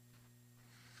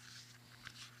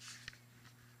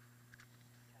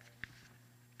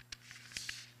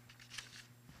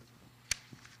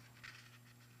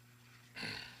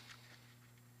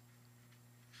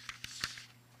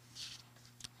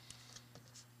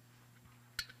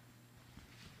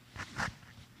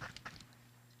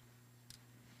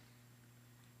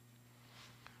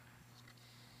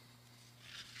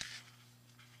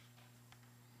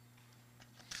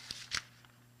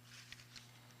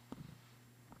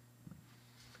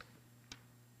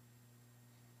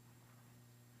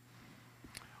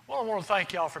Well, I want to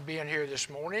thank y'all for being here this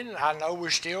morning. I know we're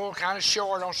still kind of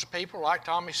short on some people. Like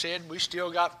Tommy said, we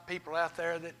still got people out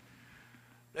there that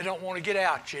they don't want to get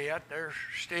out yet. They're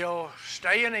still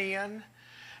staying in.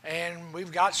 And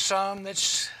we've got some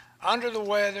that's under the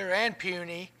weather and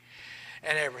puny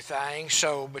and everything.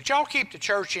 So, but y'all keep the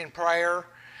church in prayer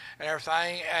and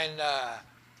everything. And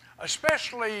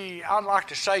especially, I'd like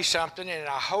to say something, and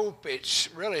I hope it's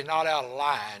really not out of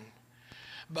line.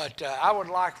 But I would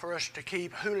like for us to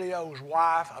keep Julio's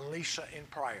wife, Elisa, in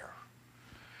prayer.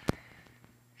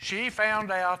 She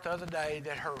found out the other day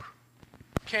that her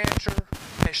cancer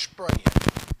has spread,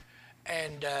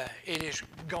 and it is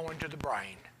going to the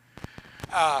brain.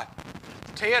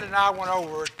 Ted and I went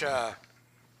over to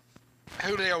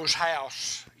Julio's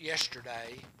house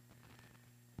yesterday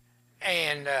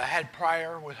and had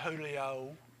prayer with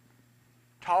Julio,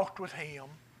 talked with him.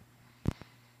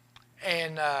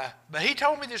 And but he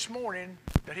told me this morning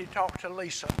that he talked to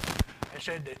Lisa and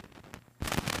said that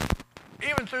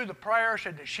even through the prayer,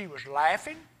 said that she was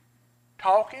laughing,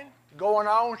 talking, going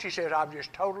on. She said, I've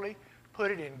just totally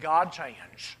put it in God's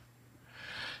hands.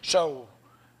 So,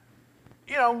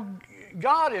 you know,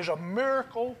 God is a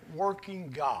miracle-working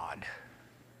God.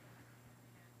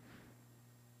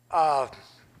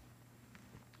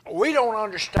 We don't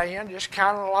understand. It's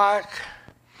kind of like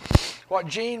what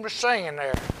Gene was saying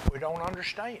there. We don't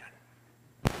understand.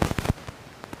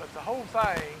 But the whole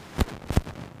thing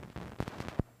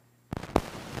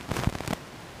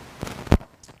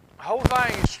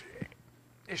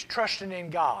is trusting in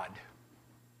God.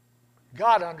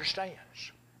 God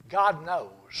understands. God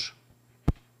knows.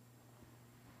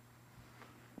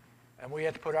 And we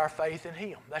have to put our faith in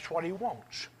Him. That's what He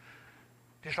wants.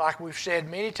 Just like we've said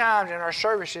many times in our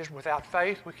services, without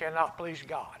faith we cannot please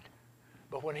God.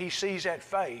 But when He sees that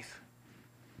faith,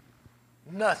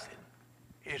 nothing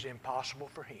is impossible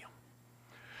for Him.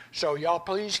 So y'all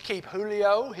please keep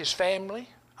Julio, his family,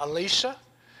 Elisa,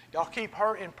 y'all keep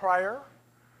her in prayer.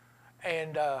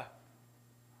 And I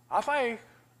think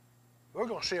we're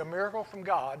going to see a miracle from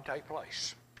God take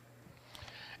place.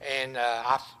 And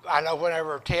I know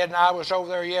whenever Ted and I was over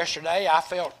there yesterday, I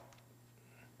felt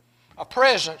a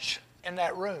presence in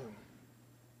that room.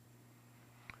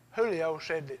 Julio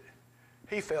said that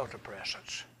he felt a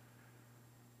presence.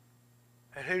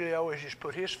 And Julio has just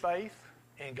put his faith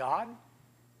in God,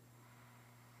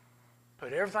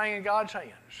 put everything in God's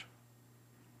hands.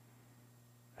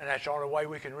 And that's the only way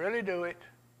we can really do it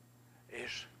is,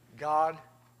 God,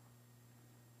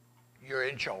 you're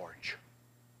in charge.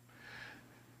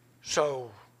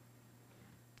 So,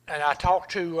 and I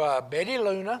talked to Betty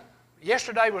Luna.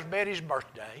 Yesterday was Betty's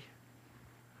birthday.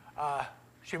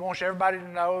 She wants everybody to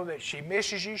know that she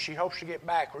misses you. She hopes to get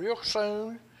back real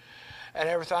soon and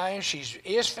everything. She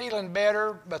is feeling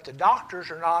better, but the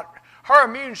doctors are not. Her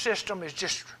immune system is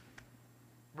just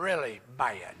really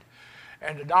bad.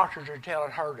 And the doctors are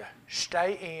telling her to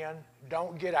stay in,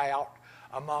 don't get out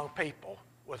among people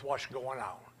with what's going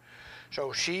on.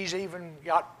 So she's even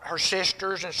got her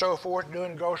sisters and so forth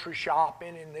doing grocery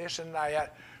shopping and this and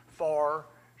that for her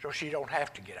so she don't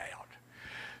have to get out.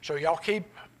 So y'all keep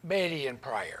Betty in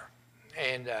prayer.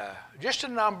 And just a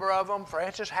number of them,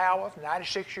 Frances Howarth,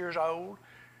 96 years old,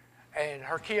 and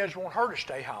her kids want her to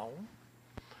stay home.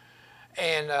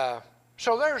 And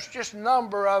so there's just a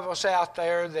number of us out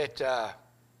there that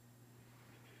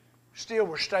still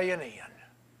we're staying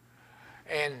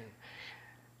in.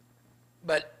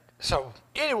 But so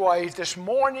anyways, this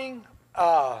morning,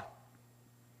 I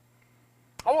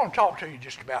want to talk to you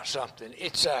just about something.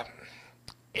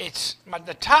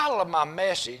 The title of my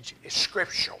message is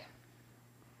scriptural.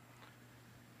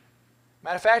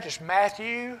 Matter of fact, it's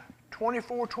Matthew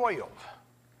 24:12.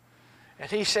 And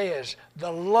he says,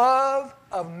 the love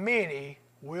of many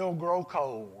will grow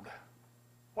cold.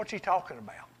 What's he talking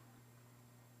about?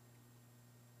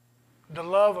 The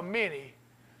love of many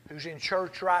who's in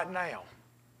church right now.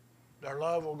 Their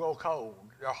love will go cold.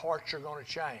 Their hearts are going to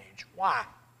change. Why?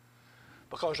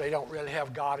 Because they don't really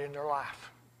have God in their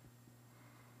life.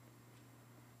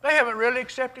 They haven't really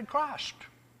accepted Christ.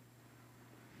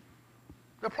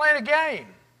 They're playing a game.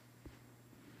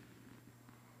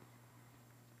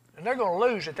 And they're going to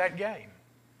lose at that game.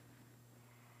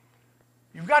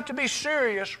 You've got to be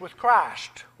serious with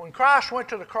Christ. When Christ went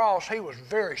to the cross, He was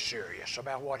very serious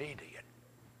about what He did.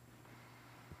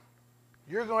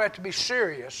 You're going to have to be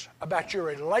serious about your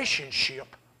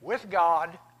relationship with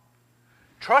God,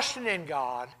 trusting in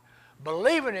God,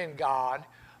 believing in God,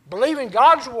 believing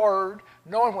God's Word,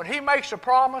 knowing when He makes a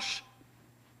promise,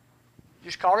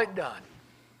 just call it done.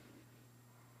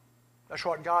 That's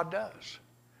what God does.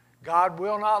 God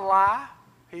will not lie.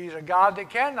 He's a God that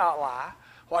cannot lie.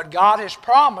 what God has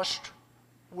promised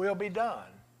will be done.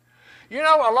 You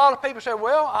know, a lot of people say,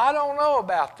 well, I don't know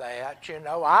about that. You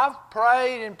know, I've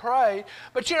prayed and prayed.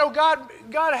 But, you know, God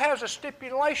has a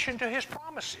stipulation to his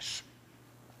promises.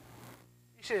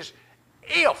 He says,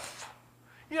 if.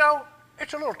 You know,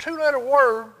 it's a little two-letter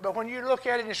word, but when you look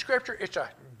at it in Scripture, it's a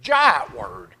giant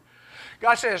word.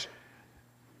 God says,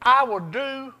 I will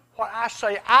do what I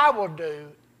say I will do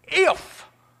if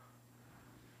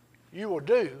you will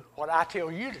do what I tell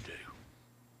you to do.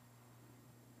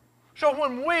 So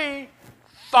when we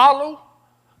follow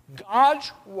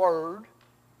God's word,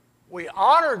 we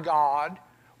honor God,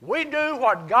 we do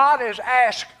what God has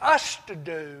asked us to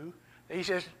do, he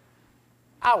says,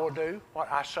 I will do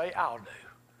what I say I'll do.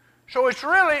 So it's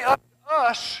really up to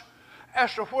us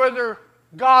as to whether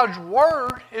God's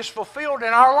word is fulfilled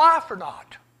in our life or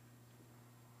not.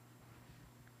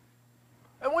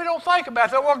 And we don't think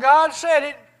about that. Well, God said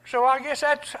it, so I guess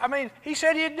he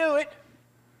said he'd do it.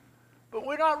 But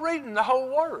we're not reading the whole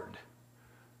word.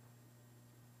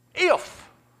 If,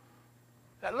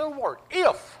 that little word,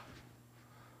 if,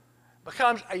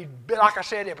 becomes like I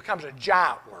said, it becomes a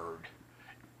giant word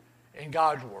in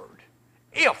God's word.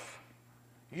 If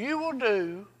you will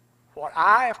do what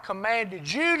I have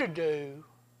commanded you to do,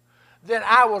 then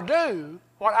I will do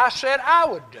what I said I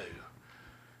would do.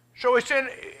 So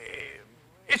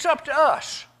it's up to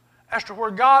us as to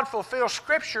where God fulfills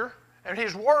Scripture and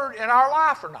his word in our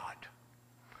life or not.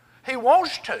 He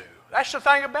wants to. That's the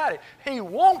thing about it. He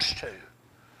wants to.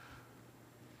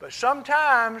 But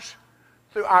sometimes,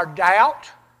 through our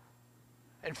doubt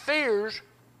and fears,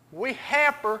 we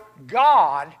hamper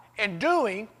God in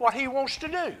doing what he wants to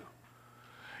do.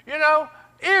 You know,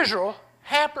 Israel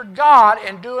hampered God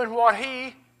in doing what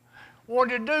he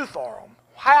wanted to do for them.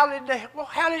 How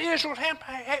did Israel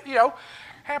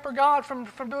hamper God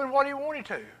from doing what he wanted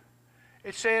to?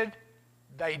 It said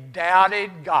they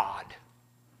doubted God.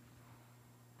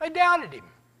 They doubted him.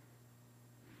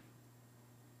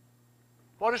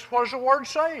 What does the word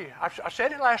say? I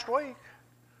said it last week.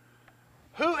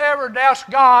 Whoever doubts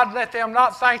God, let them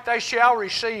not think they shall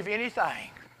receive anything.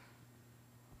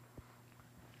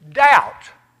 Doubt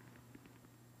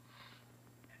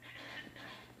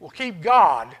will keep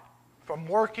God from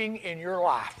working in your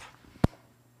life.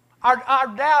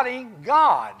 Our doubting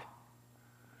God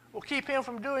will keep him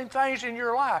from doing things in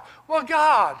your life. Well,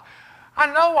 God,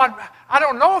 I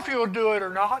don't know if you'll do it or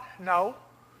not. No.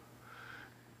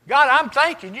 God, I'm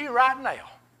thanking you right now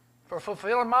for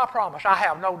fulfilling my promise. I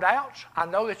have no doubts. I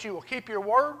know that you will keep your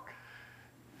word,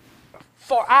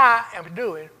 for I am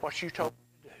doing what you told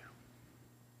me to do.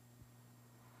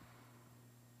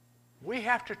 We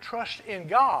have to trust in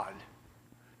God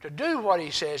to do what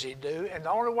he says he'd do, and the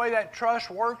only way that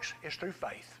trust works is through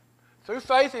faith. Through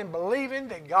faith in believing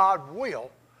that God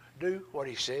will do what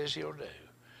he says he'll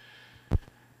do.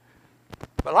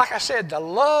 But like I said, the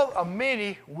love of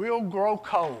many will grow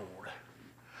cold.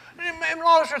 And a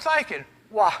lot of us are thinking,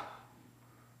 why?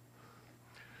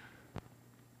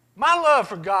 My love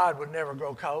for God would never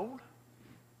grow cold.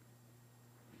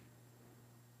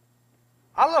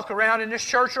 I look around in this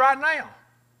church right now,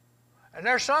 and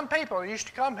there's some people that used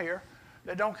to come here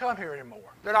that don't come here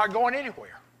anymore. They're not going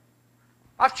anywhere.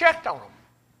 I've checked on them.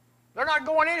 They're not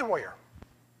going anywhere.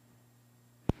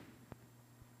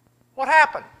 What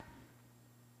happened?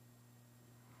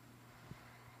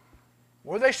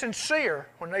 Were they sincere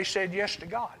when they said yes to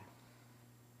God?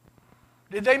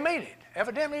 Did they mean it?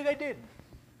 Evidently they didn't.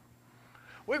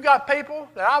 We've got people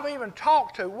that I've even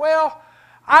talked to. Well,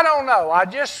 I don't know. I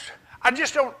just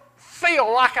don't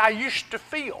feel like I used to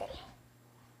feel.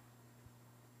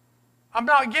 I'm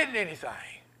not getting anything.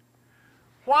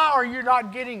 Why are you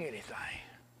not getting anything?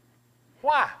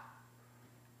 Why?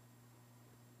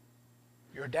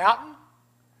 You're doubting.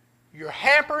 You're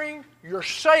hampering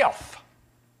yourself.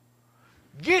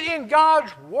 Get in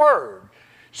God's Word.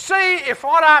 See if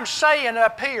what I'm saying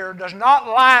up here does not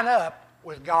line up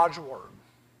with God's Word.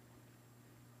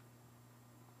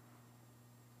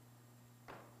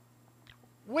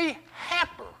 We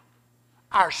hamper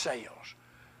ourselves.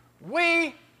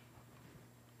 We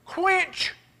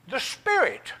quench the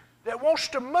Spirit that wants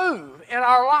to move in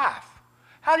our life.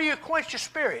 How do you quench the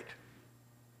Spirit?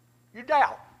 You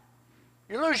doubt.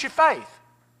 You lose your faith.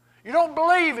 You don't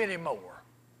believe anymore.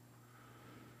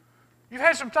 You've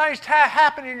had some things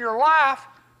happen in your life,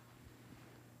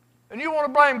 and you want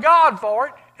to blame God for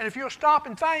it, and if you'll stop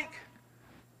and think,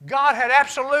 God had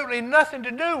absolutely nothing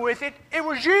to do with it. It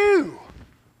was you.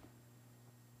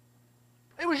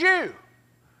 It was you.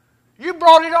 You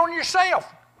brought it on yourself.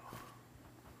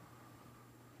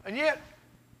 And yet,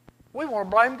 we want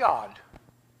to blame God.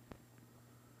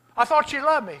 I thought you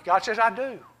loved me. God says, I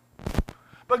do.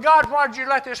 But God, why did you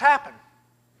let this happen?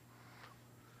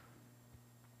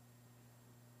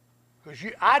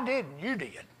 Because I didn't, you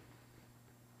did.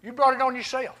 You brought it on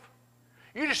yourself.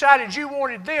 You decided you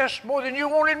wanted this more than you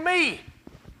wanted me.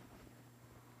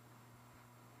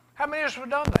 How many of us have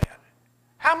done that?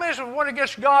 How many of us have went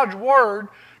against God's word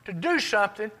to do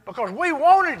something because we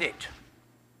wanted it?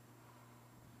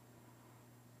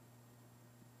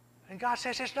 And God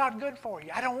says, it's not good for you.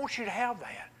 I don't want you to have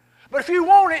that. But if you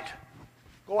want it,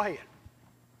 go ahead.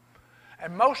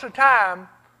 And most of the time,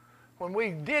 when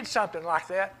we did something like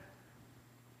that,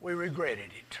 we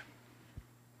regretted it.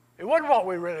 It wasn't what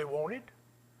we really wanted.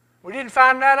 We didn't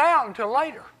find that out until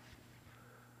later.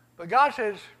 But God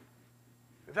says,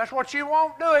 if that's what you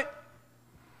want, do it.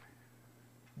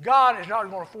 God is not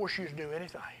going to force you to do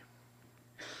anything.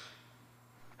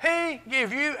 He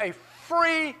gives you a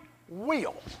free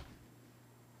will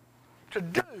to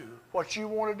do what you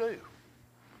want to do.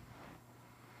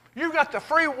 You've got the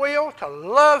free will to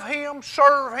love Him,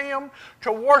 serve Him,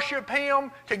 to worship Him,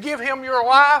 to give Him your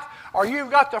life, or you've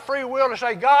got the free will to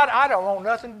say, God, I don't want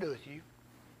nothing to do with you.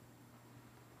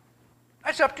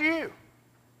 That's up to you.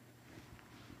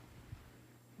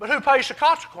 But who pays the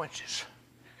consequences?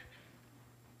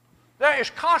 There is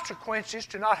consequences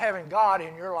to not having God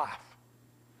in your life.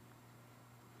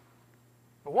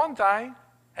 But one thing,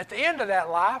 at the end of that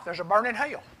life, there's a burning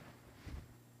hell.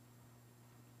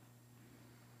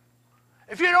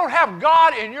 If you don't have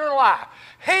God in your life,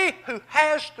 he who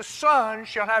has the Son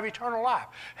shall have eternal life.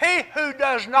 He who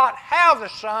does not have the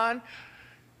Son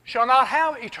shall not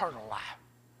have eternal life,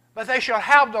 but they shall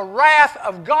have the wrath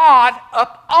of God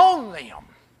upon them.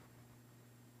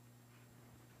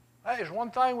 That is one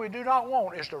thing we do not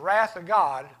want, is the wrath of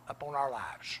God upon our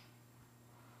lives.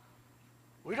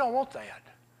 We don't want that.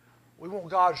 We want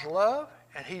God's love,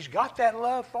 and He's got that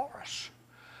love for us.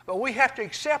 But we have to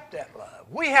accept that love.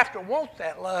 We have to want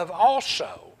that love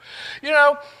also. You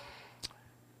know,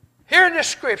 here in this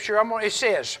scripture, it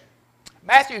says,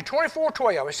 Matthew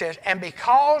 24:12, it says, and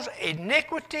because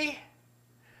iniquity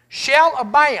shall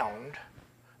abound,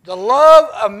 the love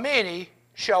of many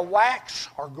shall wax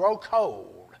or grow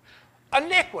cold.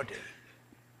 Iniquity.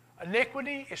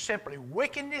 Iniquity is simply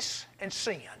wickedness and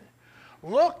sin.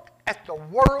 Look at the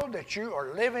world that you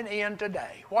are living in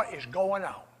today. What is going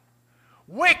on?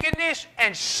 Wickedness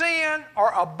and sin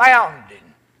are abounding.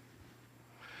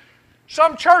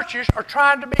 Some churches are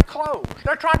trying to be closed.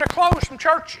 They're trying to close some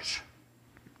churches.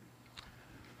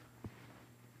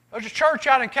 There's a church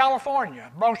out in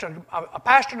California, belongs to a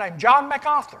pastor named John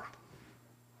MacArthur.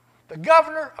 The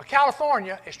governor of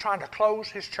California is trying to close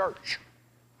his church.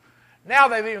 Now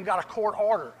they've even got a court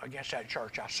order against that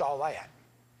church. I saw that.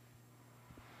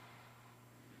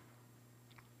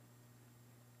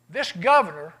 This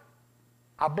governor,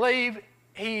 I believe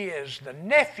he is the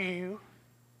nephew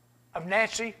of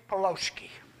Nancy Pelosi.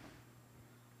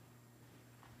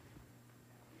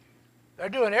 They're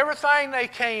doing everything they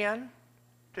can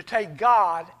to take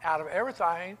God out of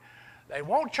everything. They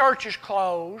want churches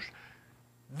closed.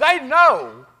 They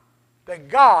know that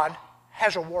God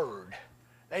has a word.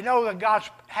 They know that God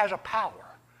has a power.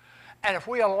 And if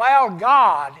we allow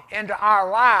God into our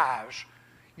lives,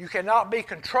 you cannot be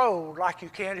controlled like you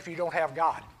can if you don't have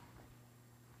God.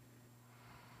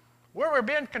 We're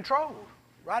being controlled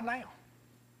right now.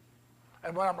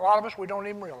 And a lot of us, we don't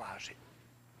even realize it.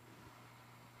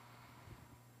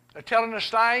 They're telling us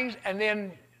things, and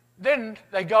then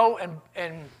they go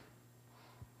and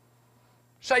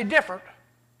say different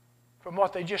from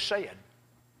what they just said.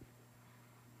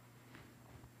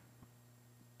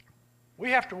 We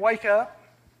have to wake up.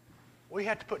 We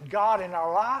have to put God in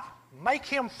our life. Make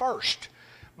Him first.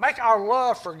 Make our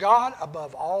love for God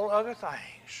above all other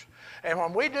things. And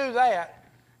when we do that,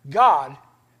 God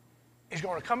is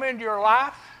going to come into your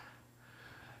life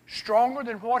stronger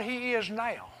than what He is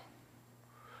now.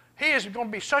 He is going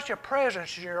to be such a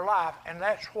presence in your life, and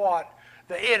that's what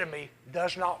the enemy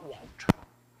does not want.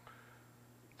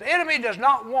 The enemy does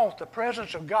not want the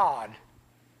presence of God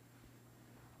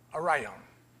around.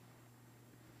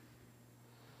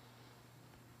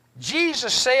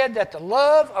 Jesus said that the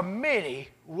love of many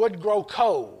would grow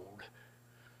cold.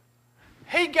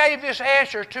 He gave this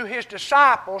answer to His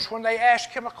disciples when they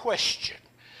asked Him a question.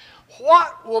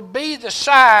 What will be the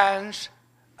signs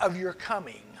of your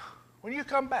coming? When you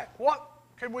come back, what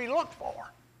can we look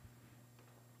for?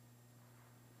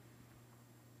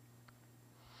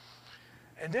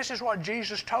 And this is what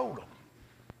Jesus told them.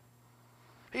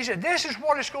 He said, this is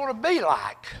what it's going to be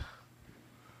like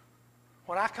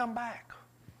when I come back.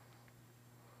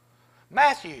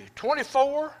 Matthew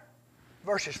 24,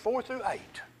 verses 4 through 8.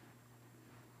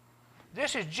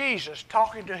 This is Jesus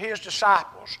talking to his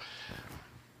disciples.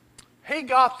 He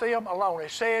got them alone. He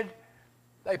said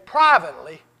they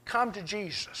privately come to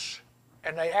Jesus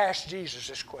and they asked Jesus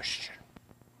this question.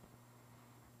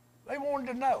 They wanted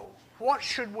to know, what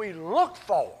should we look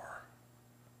for?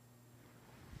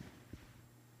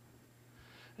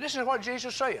 This is what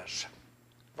Jesus says.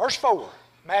 Verse 4,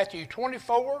 Matthew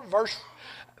 24, verse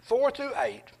 4 through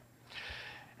 8.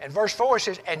 And verse 4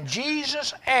 says, and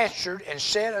Jesus answered and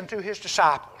said unto his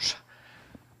disciples,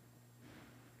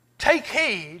 take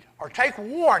heed or take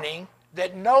warning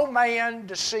that no man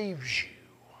deceives you.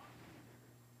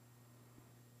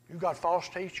 You've got false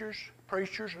teachers,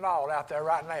 preachers, and all out there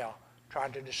right now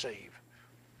trying to deceive.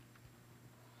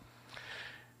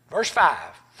 Verse 5,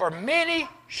 for many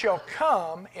shall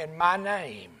come in my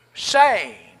name,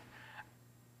 saying,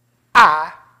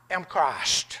 I am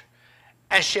Christ,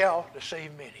 and shall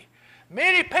deceive many.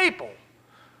 Many people,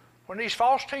 when these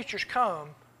false teachers come,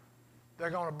 they're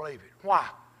going to believe it. Why?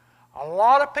 A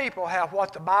lot of people have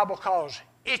what the Bible calls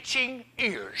itching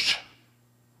ears.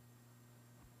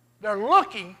 They're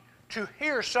looking to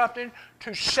hear something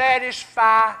to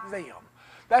satisfy them.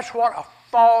 That's what a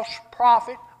false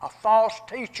prophet, a false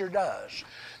teacher does.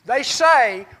 They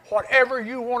say whatever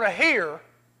you want to hear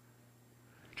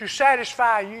to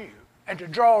satisfy you and to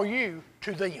draw you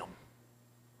to them.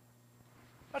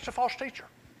 That's a false teacher.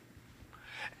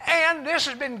 And this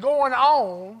has been going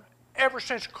on ever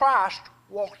since Christ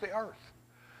walked the earth.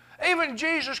 Even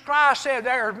Jesus Christ said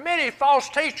there are many false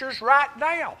teachers right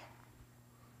now.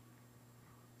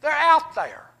 They're out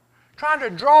there trying to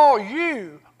draw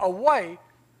you away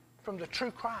from the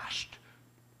true Christ.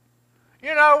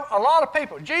 You know, a lot of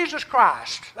people, Jesus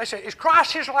Christ, they say, is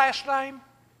Christ his last name?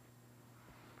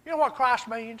 You know what Christ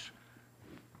means?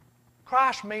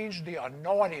 Christ means the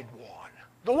anointed one,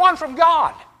 the one from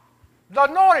God, the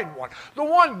anointed one, the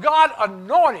one God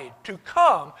anointed to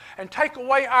come and take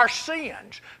away our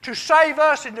sins, to save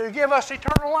us and to give us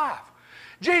eternal life.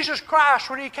 Jesus Christ,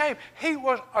 when he came, he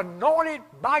was anointed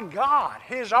by God,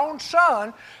 his own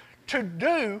Son, to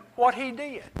do what he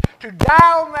did, to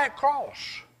die on that cross,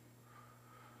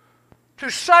 to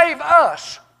save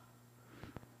us.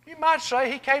 You might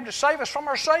say he came to save us from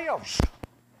ourselves.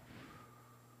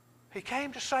 He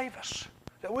came to save us,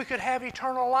 that we could have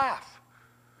eternal life,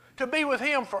 to be with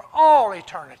him for all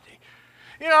eternity.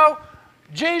 You know,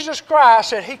 Jesus Christ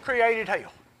said he created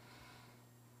hell.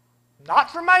 Not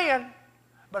for man,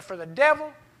 but for the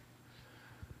devil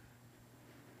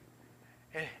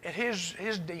and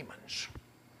his demons.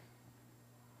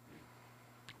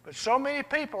 But so many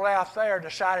people out there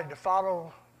decided to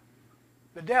follow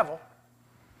the devil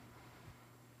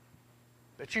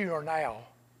that you are now.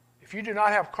 If you do not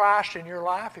have Christ in your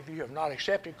life, if you have not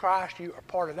accepted Christ, you are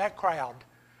part of that crowd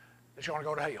that's going to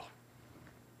go to hell.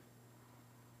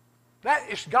 That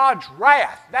is God's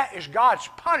wrath. That is God's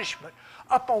punishment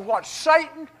upon what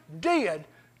Satan did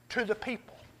to the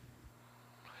people.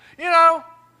 You know,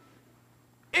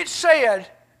 it said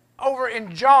over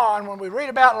in John, when we read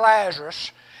about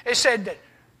Lazarus, it said that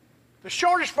the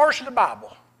shortest verse of the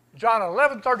Bible, John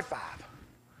 11:35,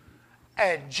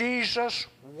 and Jesus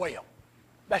wept.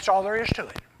 That's all there is to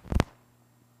it.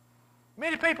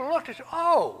 Many people looked at,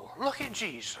 oh, look at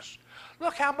Jesus.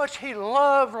 Look how much he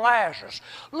loved Lazarus.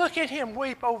 Look at him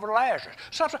weep over Lazarus.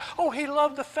 Sometimes, oh, he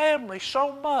loved the family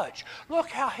so much. Look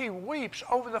how he weeps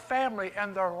over the family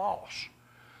and their loss.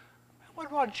 That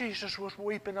wasn't what Jesus was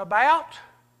weeping about.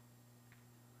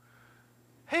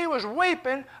 He was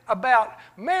weeping about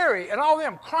Mary and all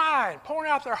them crying,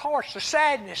 pouring out their hearts, the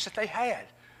sadness that they had.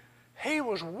 He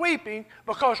was weeping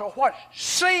because of what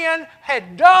sin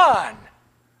had done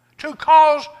to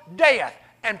cause death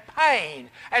and pain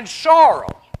and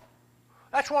sorrow.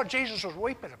 That's what Jesus was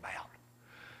weeping about.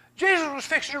 Jesus was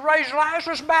fixing to raise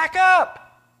Lazarus back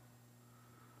up.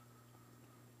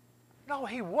 No,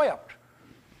 he wept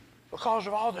because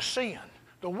of all the sin,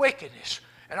 the wickedness,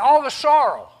 and all the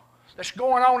sorrow that's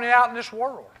going on out in this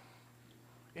world.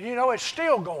 And you know, it's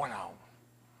still going on.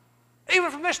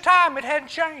 Even from this time, it hadn't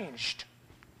changed.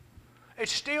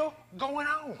 It's still going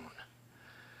on.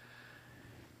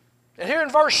 And here in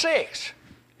verse 6,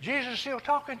 Jesus is still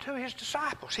talking to his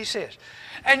disciples. He says,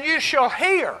 and you shall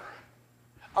hear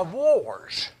of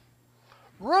wars,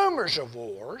 rumors of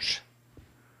wars.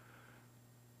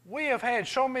 We have had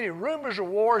so many rumors of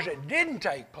wars that didn't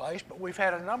take place, but we've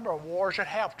had a number of wars that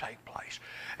have taken place.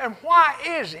 And why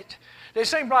is it that it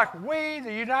seems like we,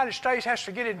 the United States, has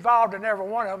to get involved in every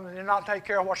one of them and not take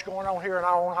care of what's going on here in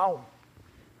our own home?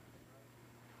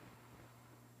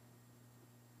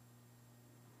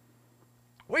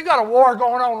 We've got a war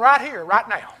going on right here, right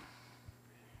now.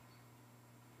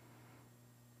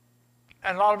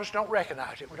 And a lot of us don't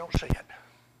recognize it. We don't see it.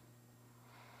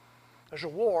 There's a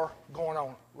war going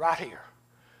on right here.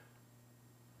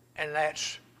 And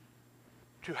that's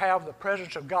to have the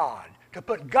presence of God, to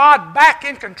put God back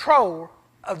in control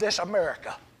of this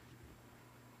America.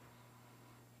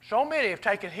 So many have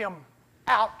taken him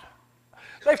out.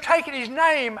 They've taken his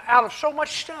name out of so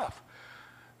much stuff.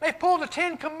 They pulled the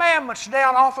 10 Commandments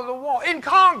down off of the wall. In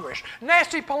Congress,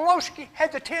 Nancy Pelosi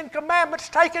had the 10 Commandments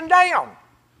taken down.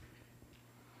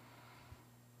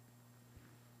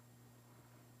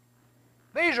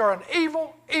 These are an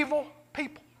evil, evil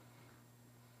people.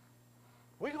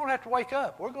 We're going to have to wake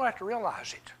up. We're going to have to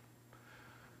realize it.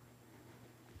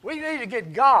 We need to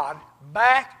get God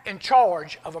back in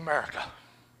charge of America,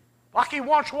 like he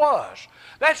once was.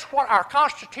 That's what our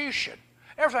Constitution,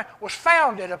 everything was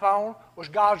founded upon, was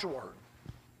God's Word.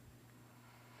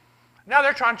 Now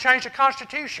they're trying to change the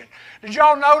Constitution. Did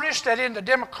y'all notice that in the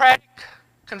Democratic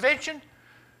Convention,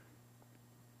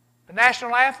 the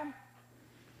national anthem,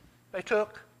 they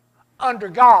took "under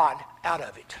God" out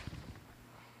of it.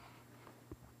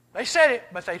 They said it,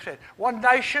 but they said one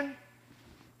nation,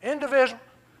 indivisible,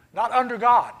 not under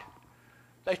God.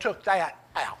 They took that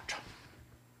out.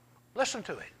 Listen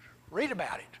to it. Read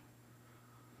about it.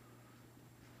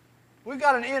 We've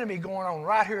got an enemy going on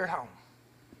right here at home.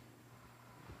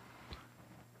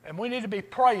 And we need to be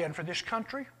praying for this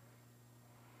country.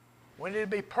 We need to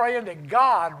be praying that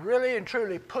God really and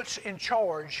truly puts in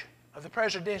charge of the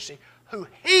presidency who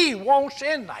he wants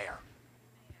in there.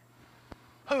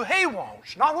 Who he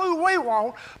wants. Not who we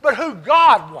want, but who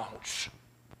God wants.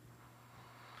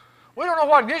 We don't know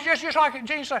what, just like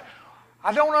Jesus said,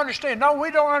 I don't understand. No, we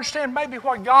don't understand maybe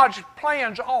what God's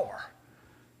plans are.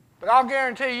 But I'll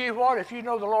guarantee you what, if you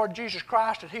know the Lord Jesus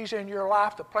Christ, that he's in your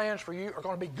life, the plans for you are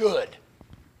going to be good.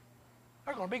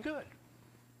 They're going to be good.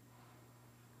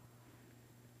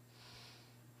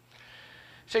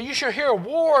 So you shall hear of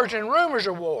wars and rumors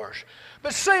of wars,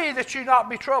 but see that you not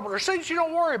be troubled, or see that you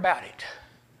don't worry about it.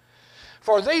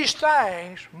 For these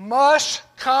things must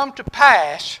come to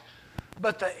pass,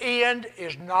 but the end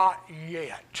is not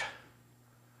yet.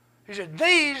 He said,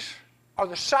 these are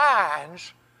the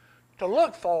signs to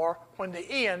look for when the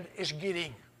end is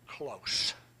getting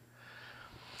close.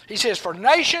 He says, for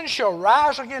nation shall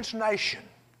rise against nation,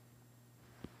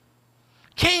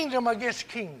 kingdom against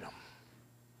kingdom.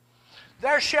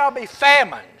 There shall be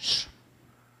famines.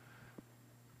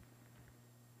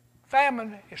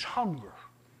 Famine is hunger,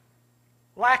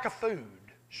 lack of food,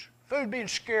 food being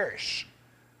scarce.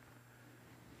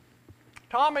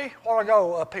 Tommy, a while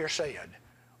ago up here said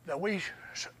that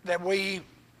we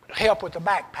help with the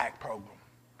backpack program.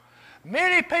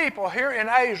 Many people here in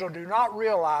Azle do not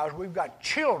realize we've got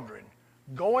children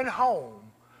going home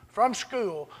from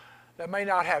school that may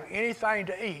not have anything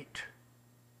to eat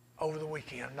over the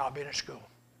weekend, not being at school.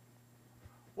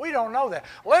 We don't know that.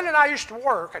 Lynn and I used to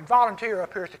work and volunteer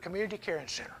up here at the Community Caring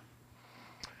Center.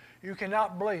 You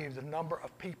cannot believe the number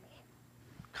of people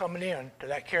coming in to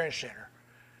that caring center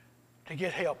to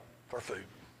get help for food.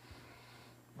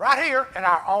 Right here in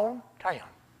our own town.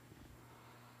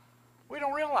 We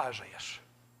don't realize this.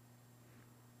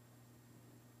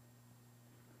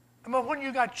 But when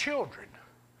you got children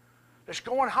that's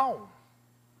going home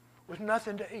with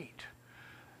nothing to eat,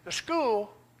 the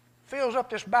school fills up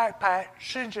this backpack,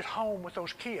 sends it home with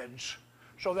those kids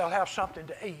so they'll have something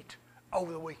to eat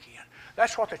over the weekend.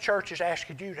 That's what the church is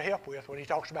asking you to help with when he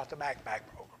talks about the backpack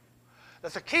program.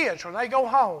 That the kids, when they go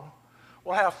home,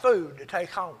 will have food to take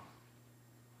home,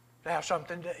 to have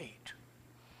something to eat.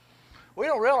 We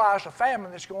don't realize the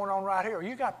famine that's going on right here.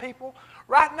 You got people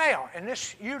right now in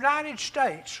this United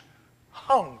States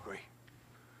hungry.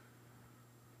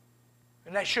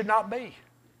 And that should not be.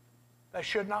 That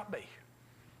should not be.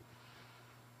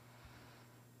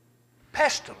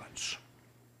 Pestilence.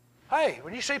 Hey,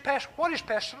 when you see pestilence, what is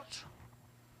pestilence?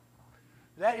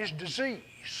 That is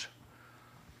disease.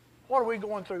 What are we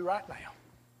going through right now?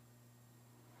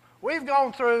 We've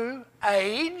gone through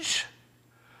AIDS.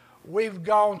 We've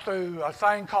gone through a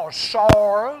thing called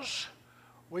SARS.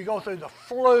 We go through the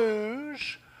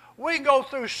flus. We go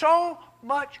through so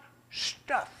much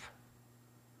stuff.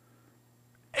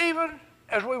 Even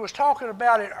as we was talking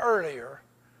about it earlier,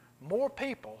 more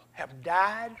people have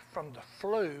died from the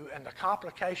flu and the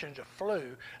complications of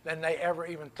flu than they ever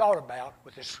even thought about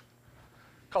with this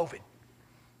COVID.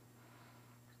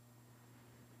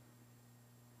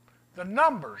 The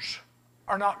numbers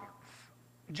are not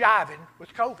jiving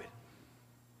with COVID.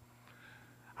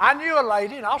 I knew a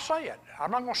lady, and I'll say it. I'm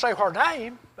not going to say her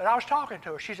name, but I was talking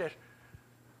to her. She said,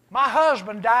 my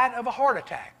husband died of a heart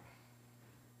attack.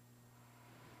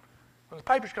 When the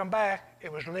papers come back,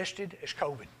 it was listed as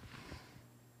COVID.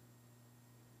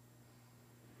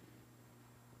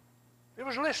 It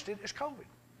was listed as COVID.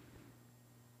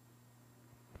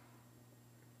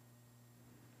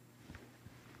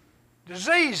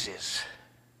 Diseases.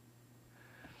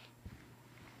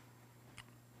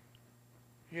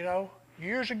 You know,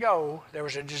 years ago, there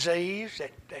was a disease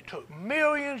that took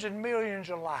millions and millions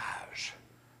of lives,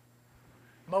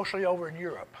 mostly over in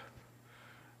Europe.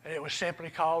 And it was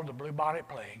simply called the bubonic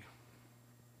plague.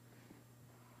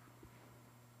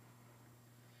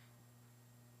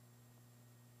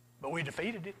 But we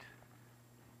defeated it.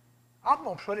 I'm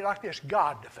going to put it like this.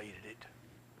 God defeated it.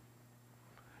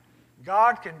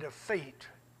 God can defeat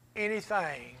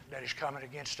anything that is coming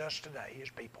against us today,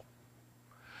 His people.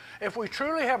 If we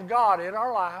truly have God in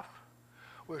our life,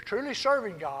 we're truly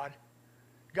serving God,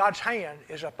 God's hand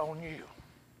is up on you.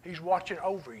 He's watching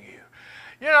over you.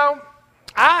 You know,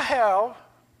 I have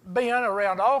been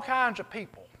around all kinds of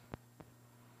people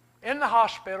in the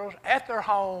hospitals, at their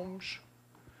homes,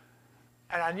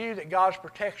 and I knew that God's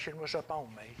protection was up on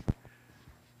me.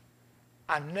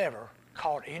 I never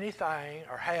caught anything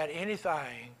or had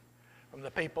anything from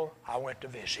the people I went to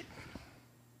visit.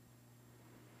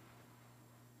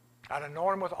 I'd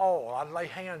anoint them with oil. I'd lay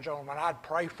hands on them, and I'd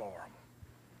pray for them.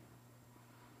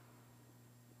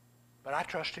 But I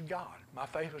trusted God. My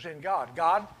faith was in God.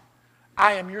 God,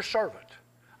 I am your servant.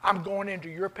 I'm going into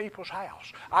your people's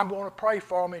house. I'm going to pray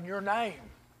for them in your name.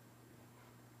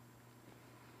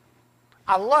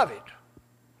 I love it.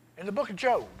 In the book of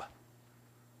Job,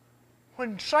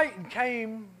 when Satan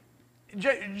came,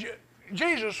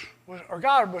 Jesus was, or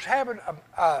God was having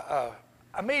a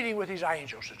meeting with his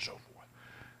angels and so forth.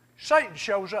 Satan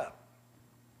shows up.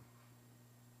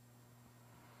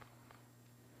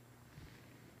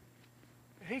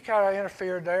 He kind of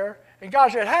interfered there. And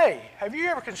God said, hey, have you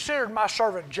ever considered my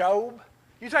servant Job?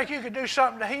 You think you could do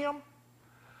something to him?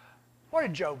 What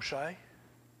did Job say?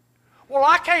 Well,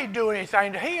 I can't do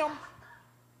anything to him.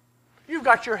 You've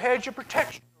got your hedge of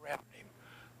protection around him.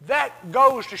 That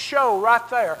goes to show right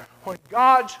there, when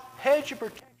God's hedge of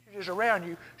protection is around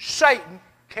you, Satan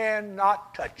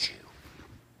cannot touch you.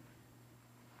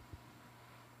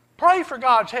 Pray for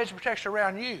God's hedge of protection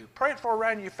around you. Pray for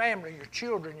around your family, your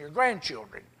children, your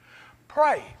grandchildren.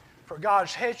 Pray for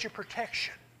God's hedge of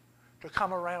protection to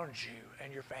come around you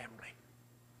and your family.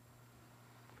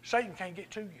 Satan can't get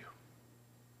to you.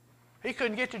 He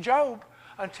couldn't get to Job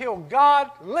until God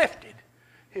lifted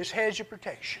his hedge of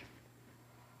protection.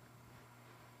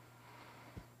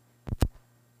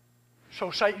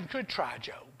 So Satan could try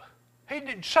Job.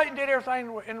 Satan did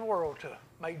everything in the world to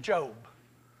make Job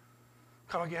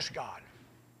come against God.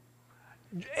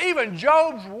 Even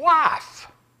Job's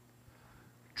wife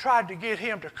tried to get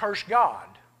him to curse God.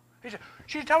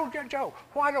 She told Job,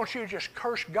 why don't you just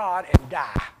curse God and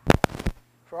die?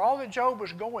 For all that Job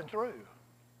was going through.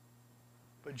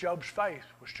 But Job's faith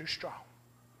was too strong.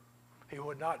 He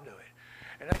would not do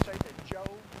it. And they say that Job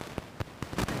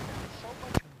was so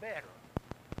much better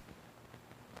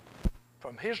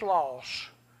from his loss.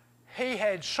 He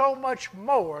had so much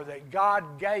more that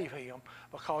God gave him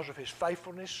because of his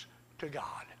faithfulness to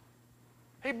God.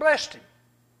 He blessed him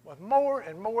with more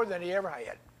and more than he ever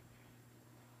had.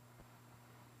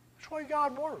 That's the way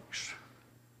God works.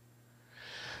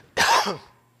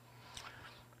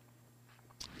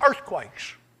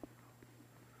 Earthquakes.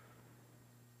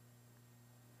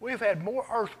 We've had more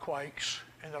earthquakes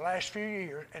in the last few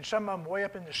years, and some of them way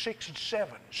up in the 6s and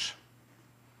 7s,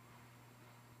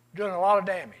 doing a lot of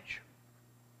damage.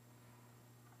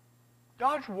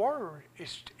 God's word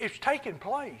is taking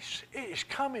place. It is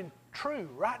coming true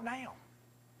right now.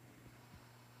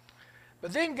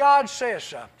 But then God says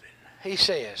something. He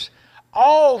says,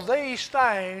 all these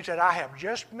things that I have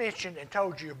just mentioned and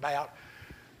told you about,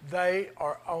 they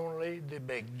are only the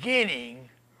beginning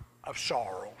of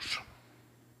sorrows.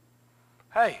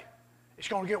 Hey, it's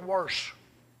going to get worse.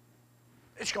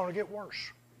 It's going to get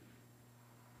worse.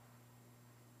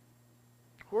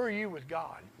 Where are you with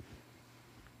God?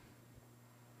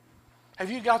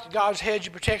 Have you got God's hedge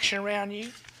of protection around you?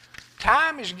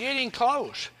 Time is getting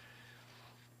close.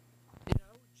 You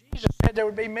know, Jesus said there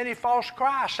would be many false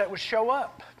Christs that would show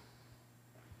up.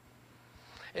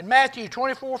 In Matthew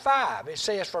 24:5, it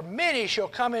says, for many shall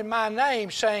come in my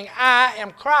name, saying, I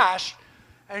am Christ,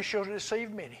 and shall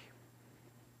deceive many.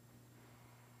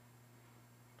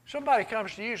 Somebody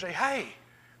comes to you and says, hey,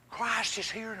 Christ is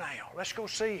here now. Let's go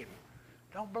see him.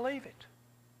 Don't believe it.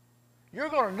 You're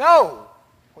going to know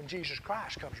when Jesus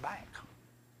Christ comes back.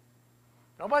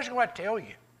 Nobody's going to tell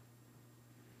you.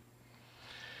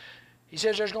 He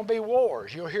says there's going to be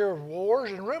wars. You'll hear of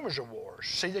wars and rumors of wars.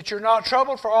 See that you're not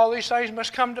troubled, for all these things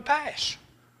must come to pass.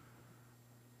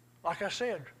 Like I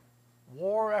said,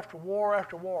 war after war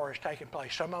after war is taking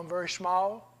place. Some of them very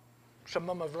small. Some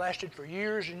of them have lasted for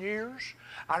years and years.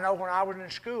 I know when I was in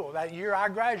school, that year I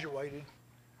graduated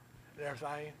and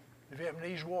everything, the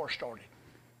Vietnamese War started.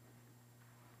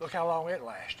 Look how long it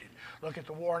lasted. Look at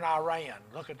the war in Iran.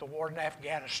 Look at the war in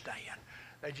Afghanistan.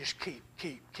 They just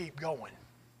keep going.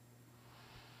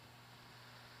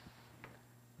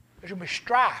 There's going to be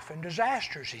strife and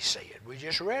disasters, he said. We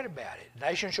just read about it.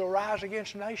 Nation shall rise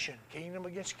against nation, kingdom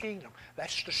against kingdom.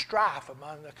 That's the strife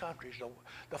among the countries,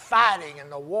 the fighting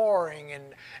and the warring,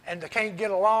 and they can't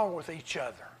get along with each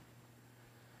other.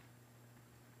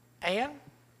 And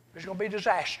there's going to be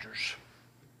disasters,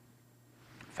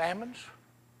 famines,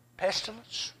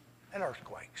 pestilence, and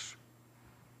earthquakes.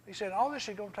 He said all this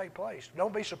is going to take place.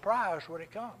 Don't be surprised when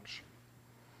it comes.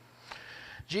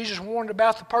 Jesus warned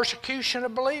about the persecution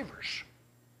of believers.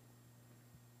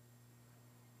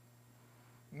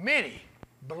 Many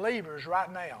believers right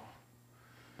now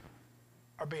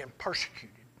are being persecuted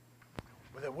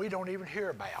that we don't even hear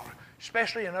about,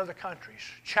 especially in other countries.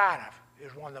 China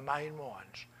is one of the main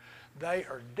ones. They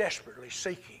are desperately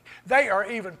seeking. They are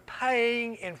even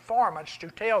paying informants to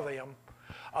tell them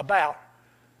about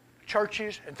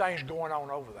churches and things going on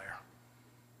over there.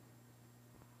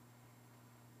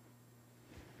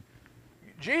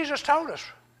 Jesus told us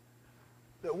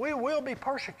that we will be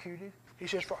persecuted. He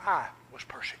says, for I was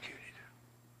persecuted.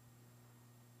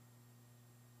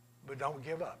 But don't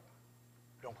give up.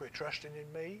 Don't quit trusting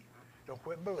in me. Don't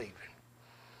quit believing.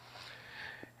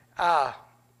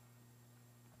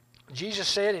 Jesus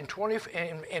said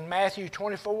in Matthew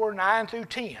 24, 9 through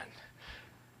 10,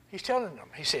 he's telling them,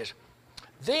 he says,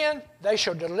 then they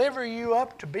shall deliver you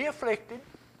up to be afflicted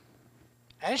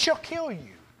and shall kill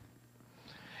you.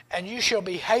 And you shall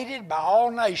be hated by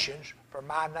all nations for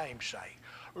my name's sake.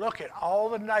 Look at all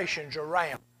the nations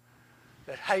around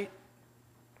that hate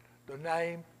the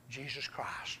name Jesus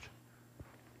Christ.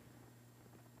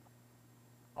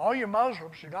 All you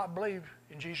Muslims do not believe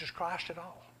in Jesus Christ at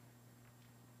all.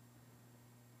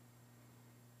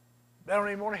 They don't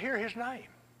even want to hear his name.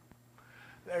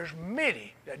 There's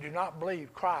many that do not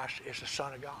believe Christ is the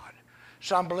Son of God.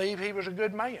 Some believe he was a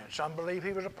good man. Some believe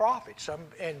he was a prophet. Some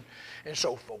and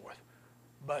so forth.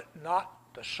 But not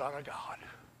the Son of God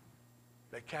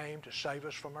that came to save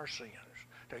us from our sins,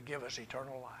 to give us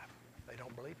eternal life. They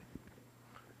don't believe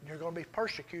it. You're going to be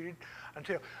persecuted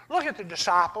until... Look at the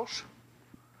disciples,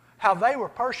 how they were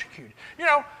persecuted. You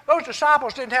know, those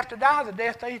disciples didn't have to die the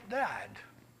death they died.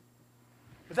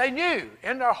 But they knew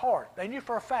in their heart, they knew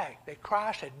for a fact that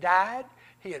Christ had died,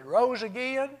 he had rose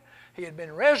again, he had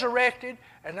been resurrected,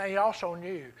 and they also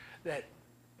knew that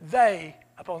they,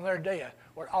 upon their death,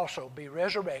 would also be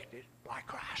resurrected like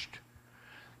Christ.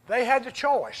 They had the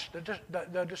choice,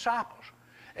 the disciples.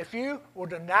 If you will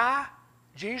deny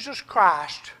Jesus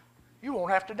Christ, you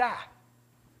won't have to die.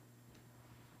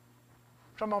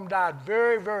 Some of them died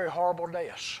very, very horrible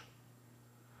deaths.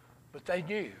 But they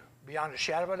knew, beyond a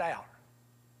shadow of a doubt,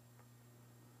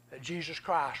 that Jesus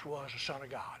Christ was the Son of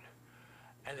God.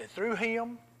 And that through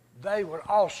him, they would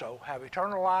also have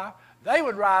eternal life. They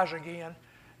would rise again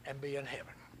and be in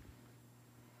heaven.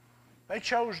 They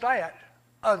chose that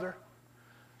other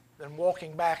than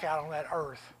walking back out on that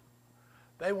earth.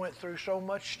 They went through so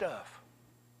much stuff.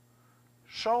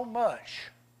 So much.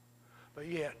 But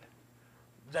yet,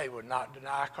 they would not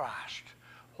deny Christ.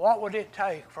 What would it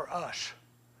take for us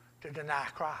to deny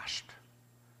Christ?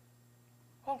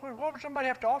 What would somebody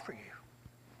have to offer you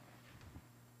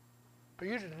for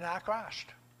you to deny Christ?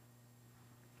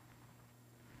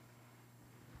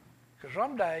 Because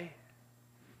someday,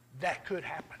 that could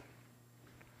happen.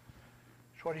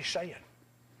 That's what he's saying.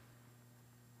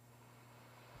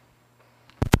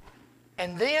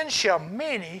 And then shall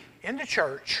many in the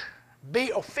church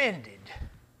be offended,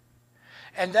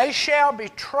 and they shall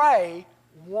betray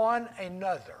one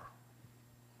another,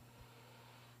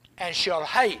 and shall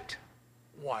hate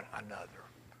one another.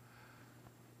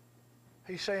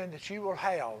 He's saying that you will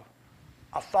have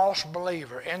a false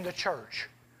believer in the church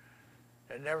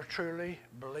that never truly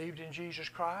believed in Jesus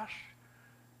Christ.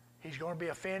 He's going to be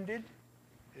offended.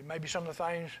 It may be some of the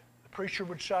things the preacher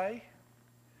would say.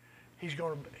 It's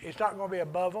not going to be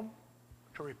above him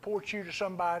to report you to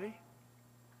somebody,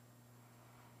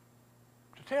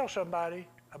 to tell somebody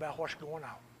about what's going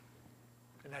on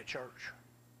in that church.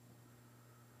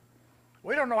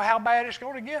 We don't know how bad it's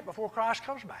going to get before Christ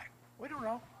comes back. We don't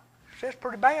know. It says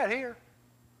pretty bad here.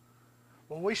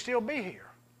 Will we still be here?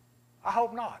 I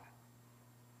hope not.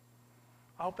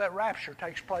 I hope that rapture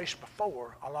takes place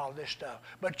before a lot of this stuff.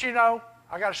 But you know,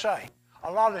 I got to say,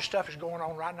 a lot of this stuff is going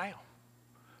on right now.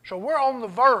 So we're on the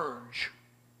verge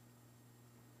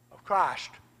of Christ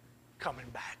coming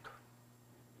back.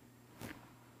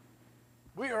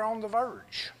 We are on the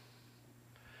verge.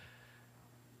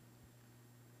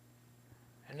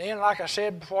 And then, like I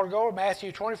said before I go,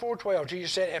 Matthew 24:12,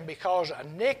 Jesus said, and because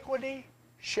iniquity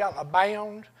shall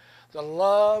abound, the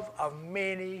love of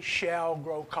many shall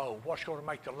grow cold. What's going to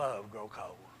make the love grow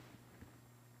cold?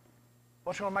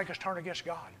 What's going to make us turn against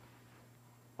God?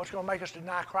 What's going to make us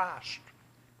deny Christ?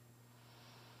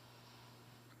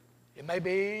 It may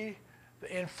be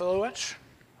the influence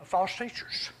of false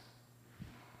teachers.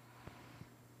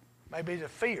 It may be the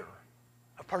fear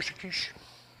of persecution.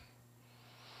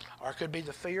 Or it could be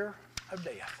the fear of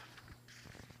death.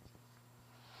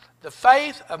 The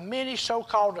faith of many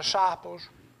so-called disciples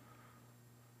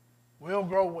will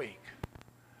grow weak.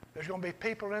 There's going to be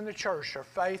people in the church, their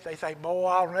faith, they think, boy,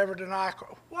 I'll never deny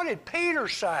Christ. What did Peter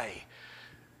say?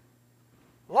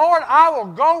 Lord, I will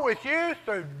go with you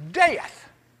through death.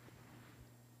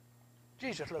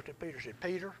 Jesus looked at Peter and said,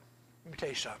 Peter, let me tell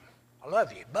you something. I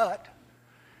love you, but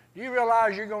do you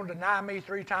realize you're going to deny me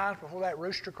 3 times before that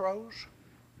rooster crows?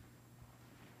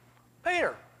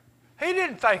 Peter, he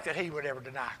didn't think that he would ever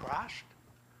deny Christ.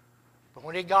 But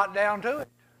when he got down to it,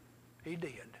 he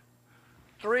did.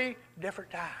 3 different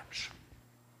times.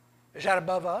 Is that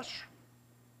above us?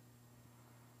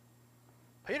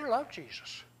 Peter loved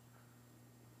Jesus.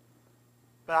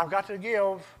 But I've got to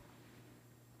give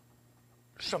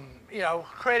some,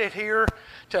 credit here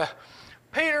to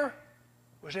Peter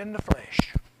was in the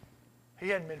flesh. He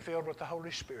hadn't been filled with the Holy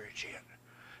Spirit yet.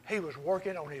 He was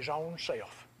working on his own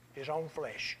self, his own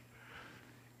flesh.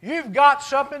 You've got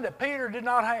something that Peter did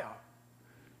not have.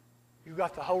 You've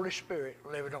got the Holy Spirit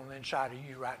living on the inside of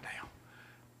you right now.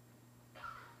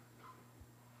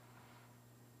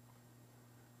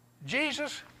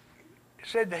 Jesus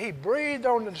said that he breathed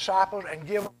on the disciples and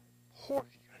gave them a portion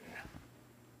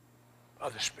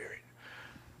of the Spirit.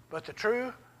 But the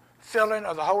true filling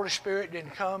of the Holy Spirit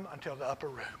didn't come until the upper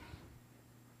room.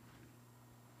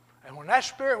 And when that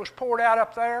Spirit was poured out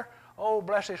up there, oh,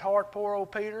 bless his heart, poor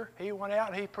old Peter, he went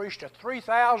out and he preached to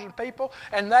 3,000 people,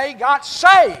 and they got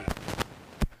saved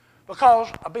because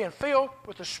of being filled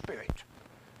with the Spirit.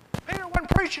 Peter wasn't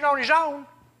preaching on his own.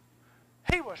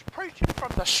 He was preaching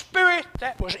from the Spirit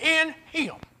that was in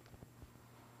him.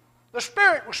 The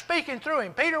Spirit was speaking through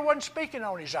him. Peter wasn't speaking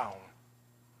on his own.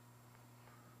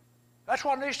 That's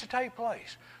what needs to take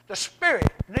place. The Spirit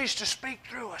needs to speak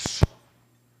through us.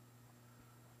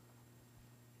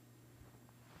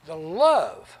 The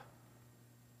love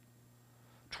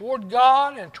toward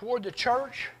God and toward the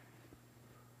church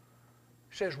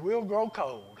says we'll grow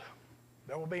cold.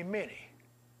 There will be many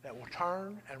that will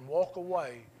turn and walk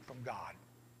away from God.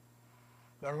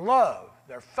 Their love,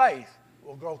 their faith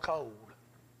will grow cold.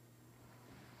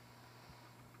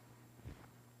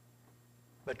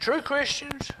 But true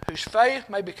Christians whose faith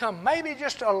may become maybe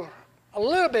just a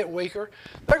little bit weaker,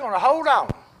 they're going to hold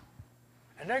on.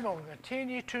 And they're going to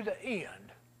continue to the end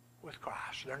with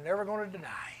Christ. They're never going to deny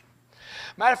him.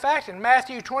 Matter of fact, in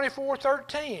Matthew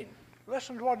 24:13,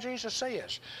 listen to what Jesus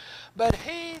says. But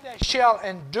he that shall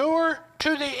endure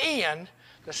to the end,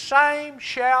 the same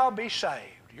shall be saved.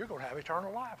 You're going to have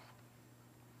eternal life.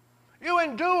 You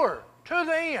endure to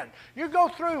the end. You go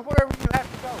through whatever you have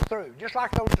to go through, just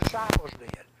like those disciples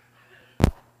did.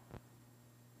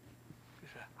 He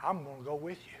said, I'm going to go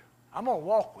with you. I'm going to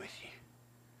walk with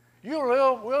you. You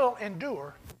will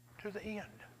endure to the end.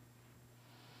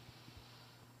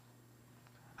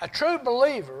 A true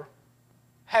believer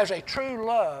has a true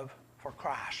love for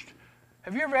Christ.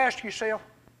 Have you ever asked yourself,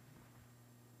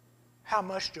 how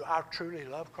much do I truly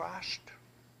love Christ?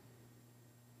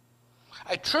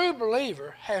 A true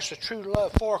believer has a true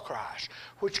love for Christ,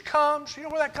 which comes, you know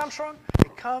where that comes from?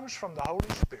 It comes from the Holy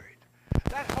Spirit.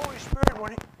 That Holy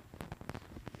Spirit,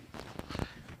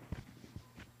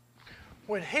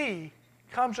 when He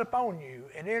comes upon you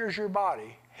and enters your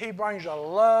body, He brings a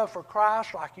love for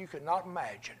Christ like you could not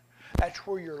imagine. That's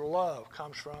where your love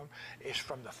comes from, is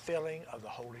from the filling of the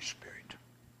Holy Spirit.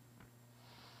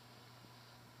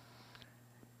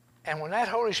 And when that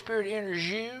Holy Spirit enters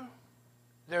you,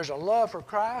 there's a love for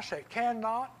Christ that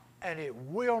cannot and it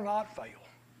will not fail.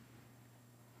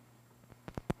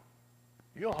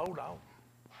 You'll hold on.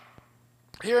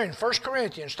 Here in 1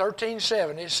 Corinthians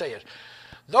 13:7 it says,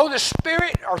 through the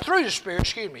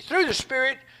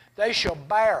Spirit, they shall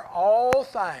bear all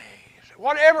things.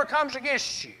 Whatever comes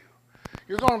against you,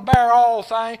 you're going to bear all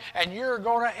things and you're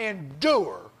going to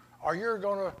endure or you're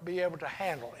going to be able to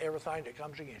handle everything that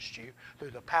comes against you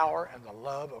through the power and the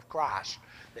love of Christ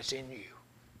that's in you.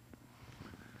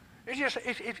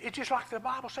 It's just like the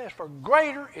Bible says, for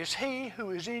greater is He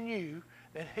who is in you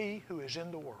than he who is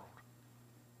in the world.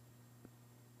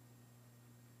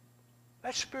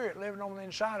 That Spirit living on the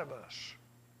inside of us.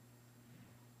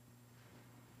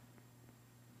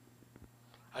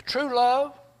 A true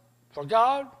love for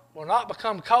God will not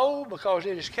become cold because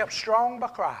it is kept strong by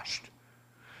Christ.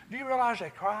 Do you realize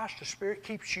that Christ, the Spirit,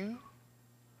 keeps you?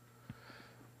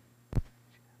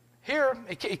 Here,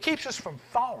 it keeps us from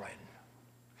falling.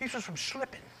 It keeps us from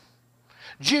slipping.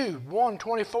 Jude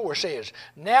 1:24 says,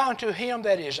 now unto Him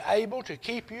that is able to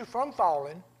keep you from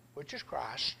falling, which is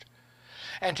Christ,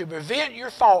 and to prevent your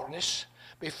faultness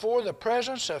before the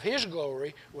presence of His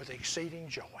glory with exceeding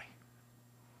joy.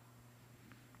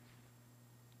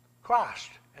 Christ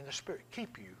and the Spirit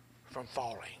keep you from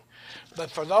falling. But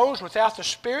for those without the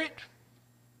Spirit,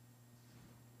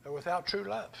 they're without true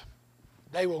love.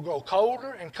 They will grow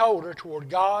colder and colder toward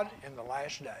God in the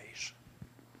last days.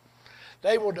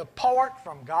 They will depart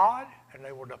from God and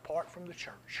they will depart from the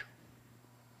church.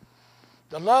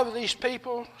 The love of these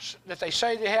people that they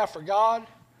say they have for God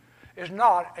is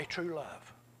not a true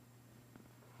love.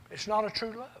 It's not a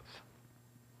true love.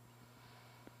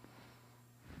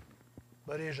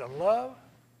 But it is a love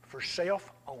for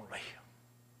self only.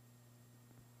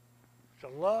 It's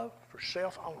a love for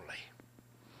self only.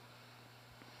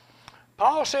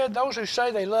 Paul said those who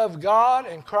say they love God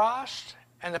and Christ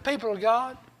and the people of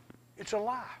God, it's a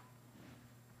lie.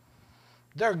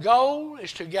 Their goal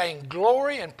is to gain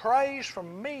glory and praise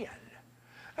from men.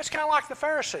 That's kind of like the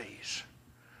Pharisees.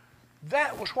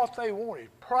 That was what they wanted,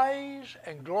 praise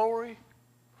and glory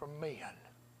from men.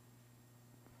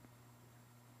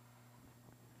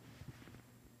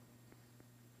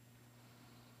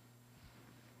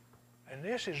 And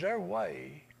this is their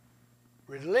way.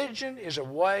 Religion is a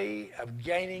way of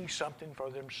gaining something for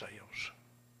themselves.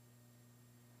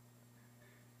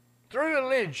 Through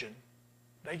religion,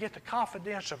 they get the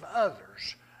confidence of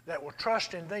others that will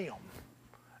trust in them,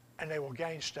 and they will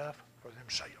gain stuff for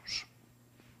themselves.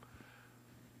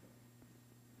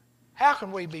 How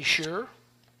can we be sure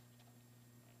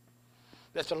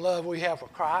that the love we have for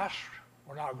Christ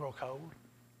will not grow cold?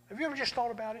 Have you ever just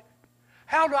thought about it?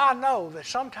 How do I know that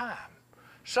sometime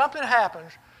something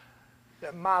happens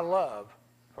that my love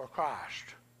for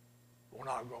Christ will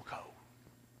not grow cold?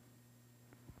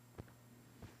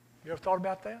 You ever thought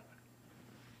about that?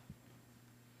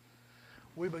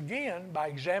 We begin by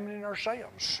examining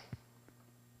ourselves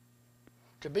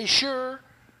to be sure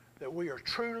that we are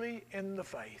truly in the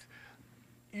faith.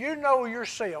 You know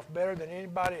yourself better than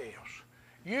anybody else.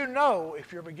 You know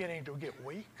if you're beginning to get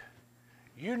weak.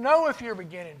 You know if you're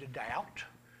beginning to doubt.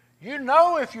 You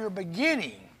know if you're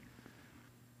beginning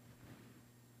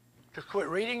to quit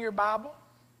reading your Bible,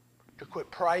 to quit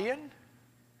praying.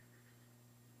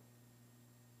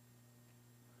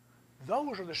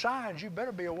 Those are the signs you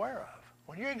better be aware of.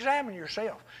 When you examine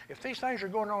yourself, if these things are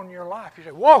going on in your life, you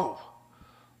say, whoa,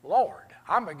 Lord,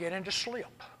 I'm beginning to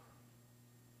slip.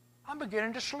 I'm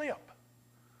beginning to slip.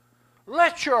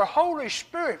 Let your Holy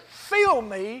Spirit fill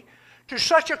me to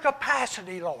such a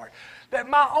capacity, Lord, that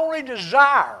my only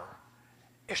desire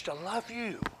is to love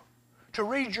you, to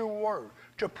read your word,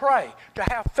 to pray, to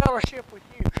have fellowship with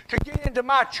you, to get into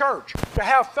my church, to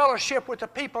have fellowship with the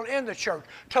people in the church,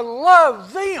 to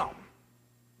love them.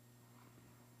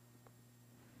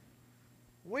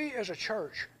 We as a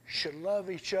church should love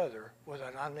each other with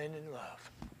an unending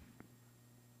love.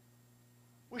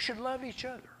 We should love each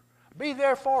other. Be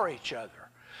there for each other.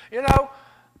 You know,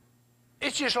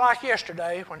 it's just like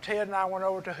yesterday when Ted and I went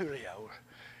over to Julio's.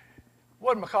 It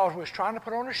wasn't because we was trying to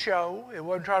put on a show. It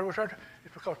wasn't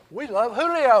it's because we love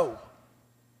Julio.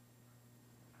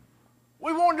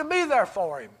 We wanted to be there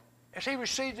for him as he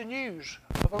received the news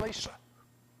of Elisa.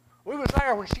 We was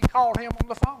there when she called him on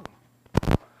the phone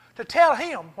to tell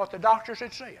him what the doctors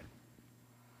had said.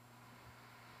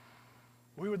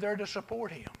 We were there to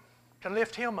support him, to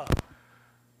lift him up,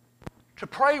 to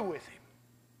pray with him,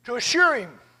 to assure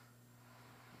him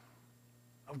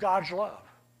of God's love,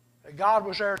 that God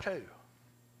was there too.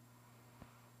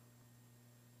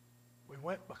 We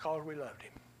went because we loved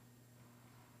him.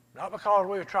 Not because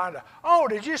we were trying to, oh,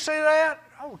 did you see that?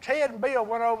 Oh, Ted and Bill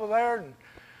went over there and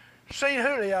seen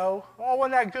Julio. Oh,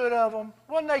 wasn't that good of them?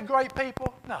 Wasn't they great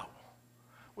people? No.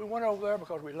 We went over there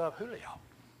because we love Julio.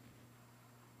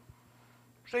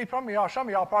 See, some of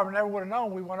y'all probably never would have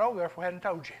known we went over there if we hadn't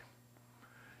told you.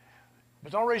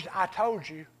 But the only reason I told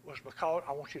you was because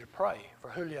I want you to pray for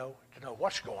Julio to know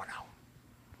what's going on.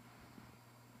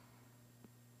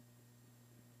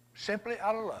 Simply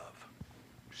out of love.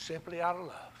 Simply out of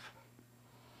love.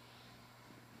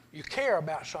 You care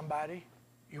about somebody,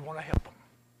 you want to help them.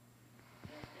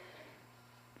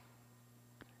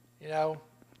 You know,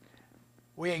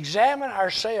 we examine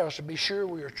ourselves to be sure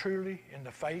we are truly in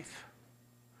the faith.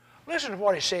 Listen to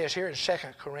what it says here in 2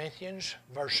 Corinthians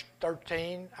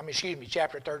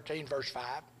chapter 13, verse 5.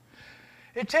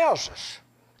 It tells us,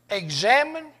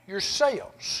 examine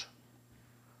yourselves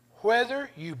whether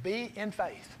you be in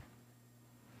faith.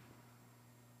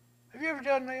 Have you ever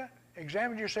done that?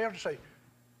 Examined yourself to say,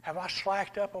 have I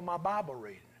slacked up on my Bible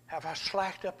reading? Have I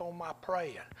slacked up on my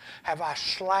praying? Have I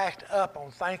slacked up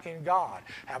on thanking God?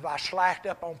 Have I slacked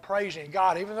up on praising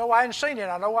God? Even though I hadn't seen it,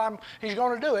 I know He's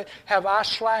going to do it. Have I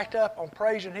slacked up on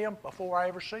praising Him before I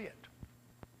ever see it?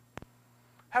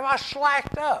 Have I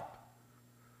slacked up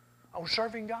on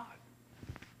serving God?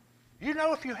 You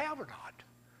know if you have or not.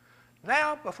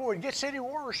 Now, before it gets any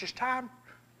worse, it's time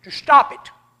to stop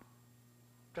it,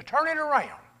 to turn it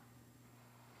around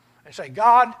and say,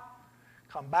 God,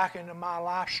 come back into my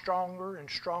life stronger and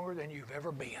stronger than you've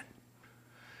ever been.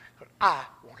 But I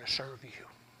want to serve you.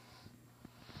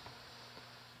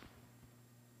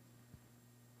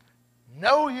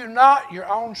 Know you not your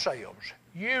own selves.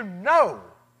 You know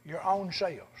your own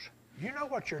selves. You know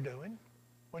what you're doing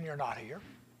when you're not here.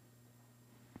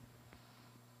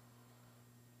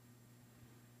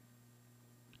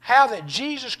 How that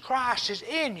Jesus Christ is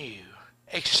in you,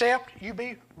 except you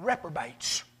be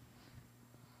reprobates.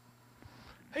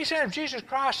 He said if Jesus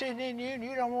Christ isn't in you and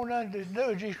you don't want nothing to do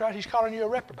with Jesus Christ, He's calling you a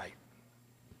reprobate.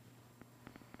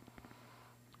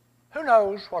 Who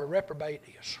knows what a reprobate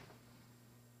is?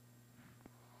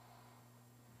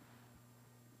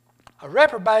 A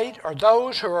reprobate are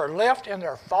those who are left in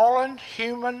their fallen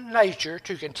human nature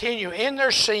to continue in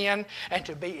their sin and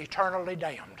to be eternally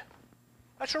damned.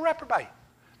 That's a reprobate.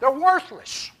 They're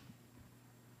worthless.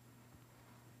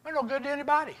 They're no good to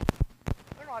anybody.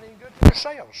 They're not even good to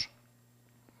themselves.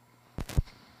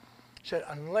 Said,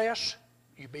 unless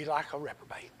you be like a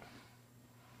reprobate.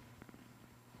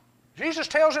 Jesus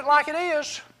tells it like it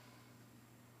is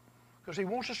because He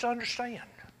wants us to understand.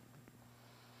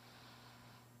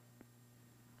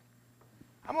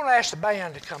 I'm going to ask the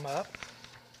band to come up.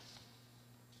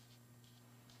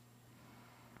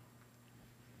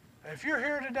 If you're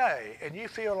here today and you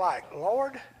feel like,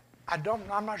 Lord, I'm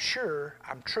not sure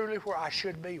I'm truly where I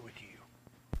should be with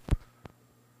you.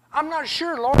 I'm not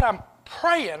sure, Lord, I'm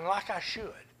praying like I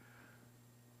should.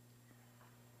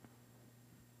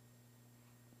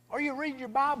 Are you reading your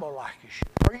Bible like you should?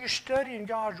 Are you studying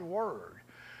God's Word?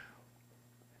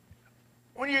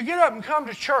 When you get up and come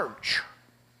to church,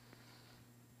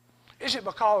 is it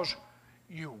because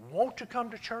you want to come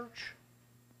to church?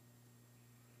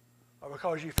 Or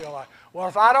because you feel like, well,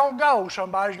 if I don't go,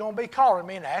 somebody's going to be calling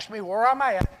me and ask me where I'm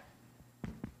at?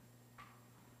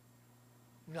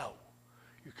 No.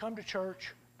 You come to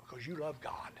church because you love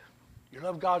God. You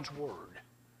love God's Word.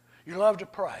 You love to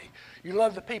pray. You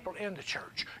love the people in the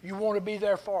church. You want to be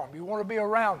there for them. You want to be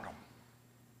around them.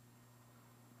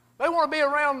 They want to be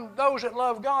around those that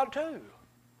love God too.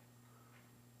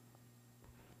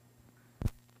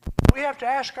 We have to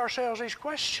ask ourselves these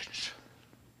questions.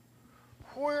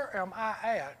 Where am I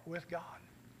at with God?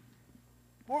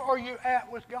 Where are you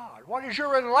at with God? What is your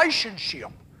relationship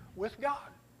with God?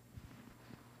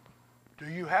 Do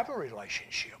you have a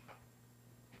relationship?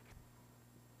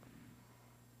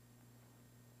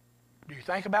 Do you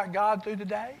think about God through the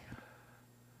day?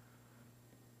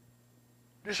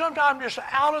 Do sometimes just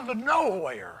out of the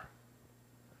nowhere,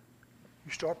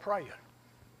 you start praying?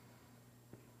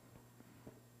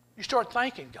 You start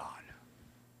thanking God.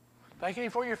 Thanking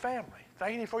Him for your family.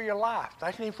 Thanking Him for your life.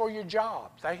 Thanking Him for your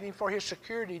job. Thanking Him for His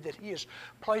security that He has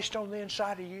placed on the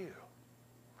inside of you.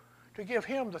 To give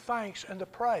Him the thanks and the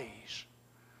praise.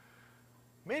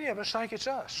 Many of us think it's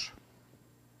us.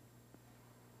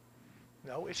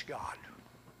 No, it's God.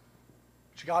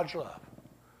 It's God's love.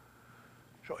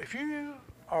 So if you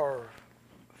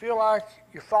feel like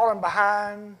you're falling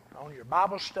behind on your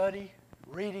Bible study,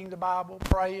 reading the Bible,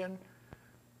 praying,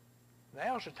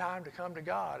 now's the time to come to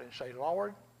God and say,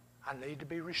 Lord, I need to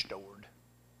be restored.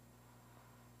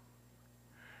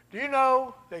 Do you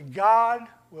know that God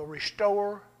will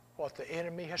restore what the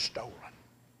enemy has stolen?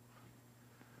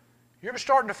 You're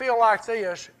starting to feel like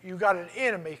this. You've got an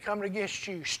enemy coming against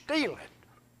you, stealing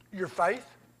your faith,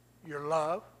 your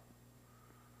love,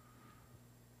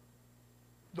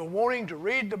 the wanting to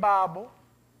read the Bible.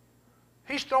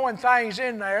 He's throwing things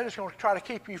in there that's going to try to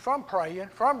keep you from praying,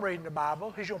 from reading the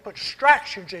Bible. He's going to put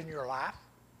distractions in your life.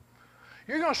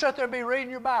 You're going to sit there and be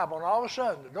reading your Bible, and all of a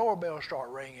sudden the doorbell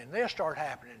start ringing. This start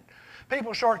happening.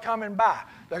 People start coming by.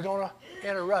 They're going to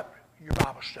interrupt your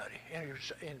Bible study.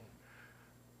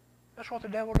 That's what the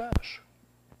devil does.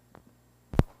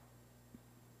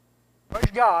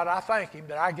 Praise God, I thank Him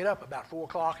that I get up about 4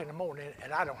 o'clock in the morning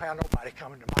and I don't have nobody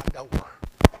coming to my door,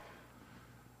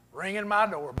 ringing my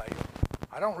doorbell.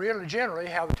 I don't really generally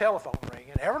have the telephone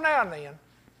ringing. Every now and then,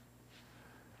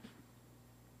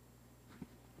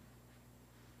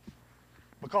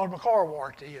 because my car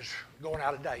warranty is going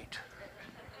out of date.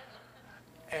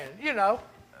 And,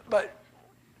 but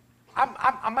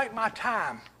I make my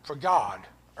time for God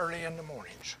early in the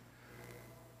mornings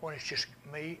when it's just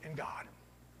me and God.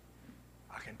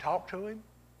 I can talk to Him.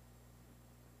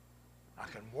 I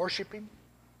can worship Him.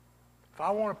 If I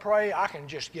want to pray, I can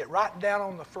just get right down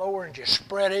on the floor and just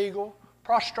spread eagle,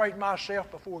 prostrate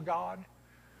myself before God,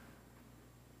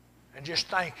 and just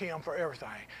thank Him for everything.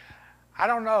 I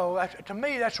don't know. To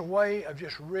me, that's a way of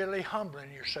just really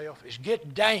humbling yourself, is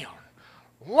get down,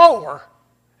 lower,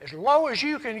 as low as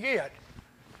you can get,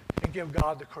 and give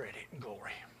God the credit and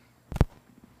glory.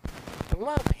 To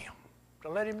love Him, to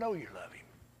let Him know you love Him.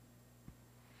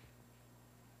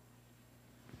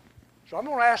 So I'm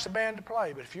going to ask the band to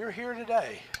play, but if you're here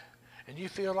today and you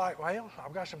feel like, well,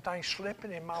 I've got some things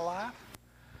slipping in my life,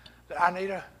 that I need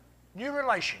a new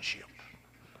relationship.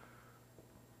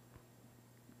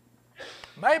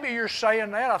 Maybe you're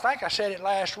saying that. I think I said it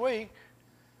last week.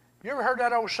 You ever heard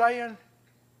that old saying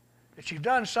that you've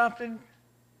done something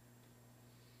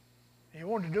and you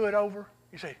want to do it over?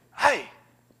 You say, hey,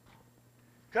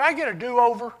 can I get a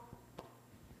do-over?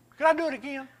 Can I do it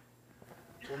again?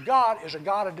 Well, God is a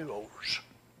God of do-overs.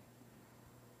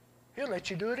 He'll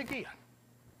let you do it again.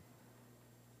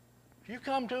 If you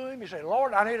come to Him, you say,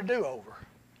 Lord, I need a do-over.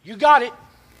 You got it.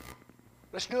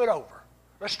 Let's do it over.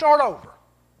 Let's start over.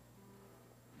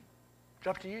 It's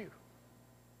up to you.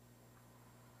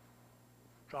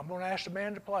 So I'm going to ask the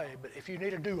band to play, but if you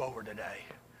need a do-over today,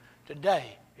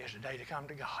 today is the day to come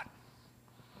to God.